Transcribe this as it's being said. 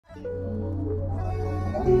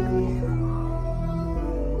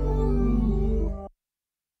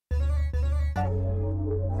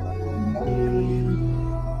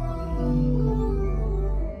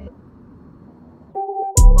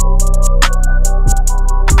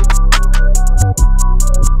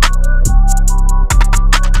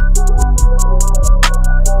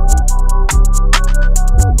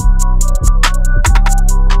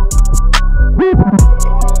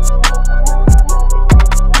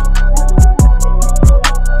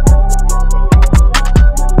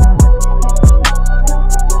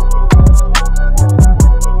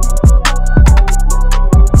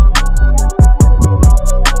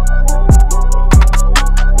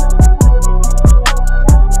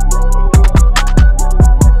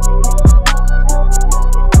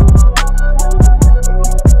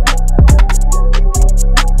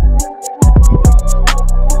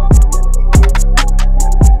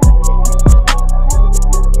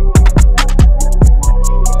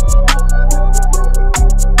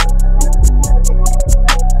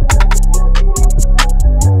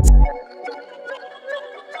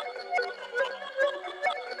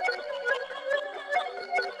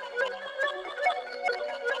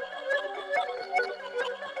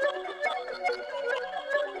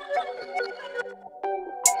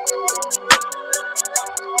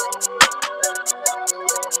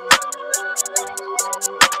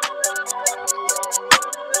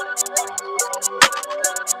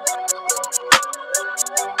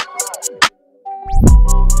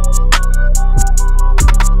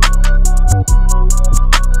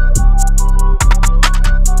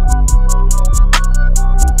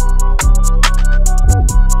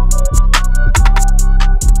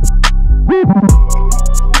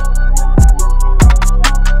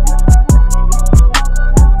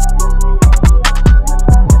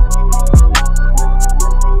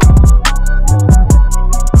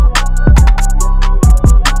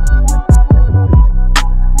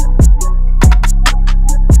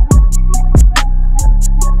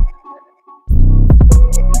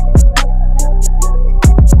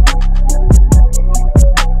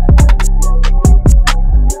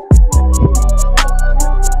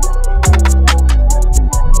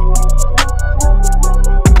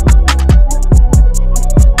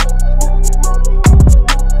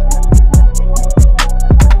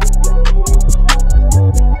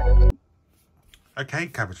Okay,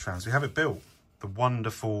 Cabbage fans, we have it built. The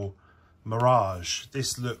wonderful Mirage.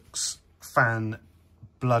 This looks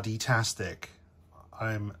fan-bloody-tastic.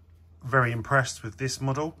 I'm very impressed with this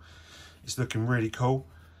model. It's looking really cool.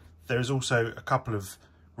 There's also a couple of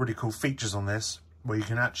really cool features on this where you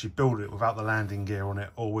can actually build it without the landing gear on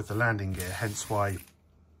it or with the landing gear, hence why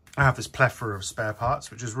I have this plethora of spare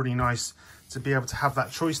parts, which is really nice to be able to have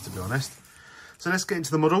that choice, to be honest. So let's get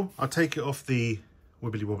into the model. I'll take it off the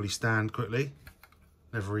wibbly wobbly stand quickly.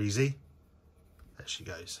 Never easy. There she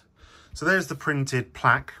goes. So there's the printed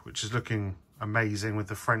plaque, which is looking amazing with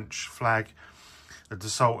the French flag, the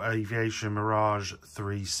Dassault Aviation Mirage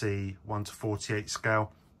IIIC 1:48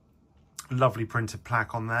 scale. Lovely printed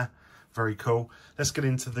plaque on there. Very cool. Let's get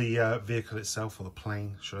into the vehicle itself, or the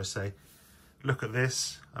plane, should I say. Look at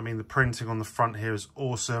this. I mean, the printing on the front here is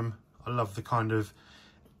awesome. I love the kind of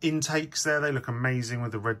intakes there. They look amazing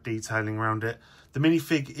with the red detailing around it. The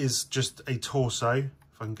minifig is just a torso.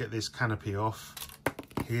 If I can get this canopy off.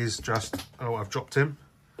 He is just, oh, I've dropped him.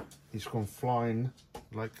 He's gone flying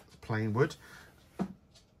like the plane would.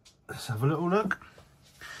 Let's have a little look.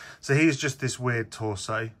 So he's just this weird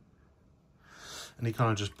torso. And he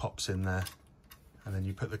kind of just pops in there. And then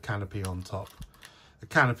you put the canopy on top. The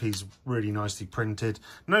canopy's really nicely printed.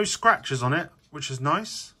 No scratches on it, which is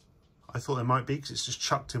nice. I thought there might be because it's just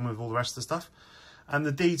chucked in with all the rest of the stuff. And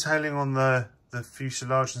the detailing on the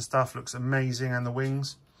fuselage and stuff looks amazing, and the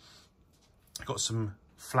wings. Got some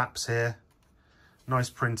flaps here. Nice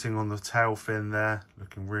printing on the tail fin there,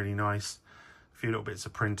 looking really nice. A few little bits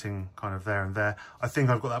of printing kind of there and there. I think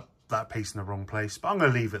I've got that piece in the wrong place, but I'm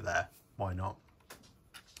going to leave it there. Why not?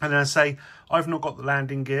 And then I say, I've not got the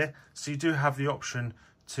landing gear, so you do have the option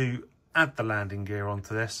to add the landing gear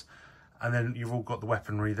onto this. And then you've all got the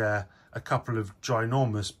weaponry there, a couple of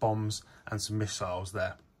ginormous bombs and some missiles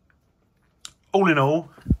there. All in all,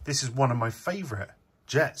 this is one of my favourite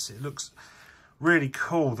jets. It looks really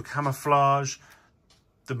cool. The camouflage,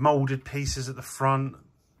 the moulded pieces at the front,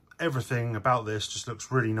 everything about this just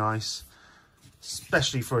looks really nice,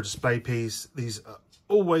 especially for a display piece. These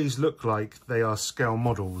always look like they are scale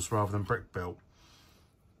models rather than brick built.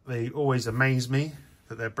 They always amaze me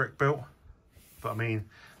that they're brick built, but I mean,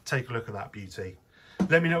 take a look at that beauty.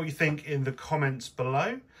 Let me know what you think in the comments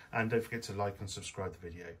below, and don't forget to like and subscribe the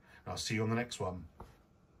video. And I'll see you on the next one.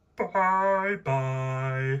 Bye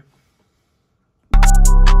bye.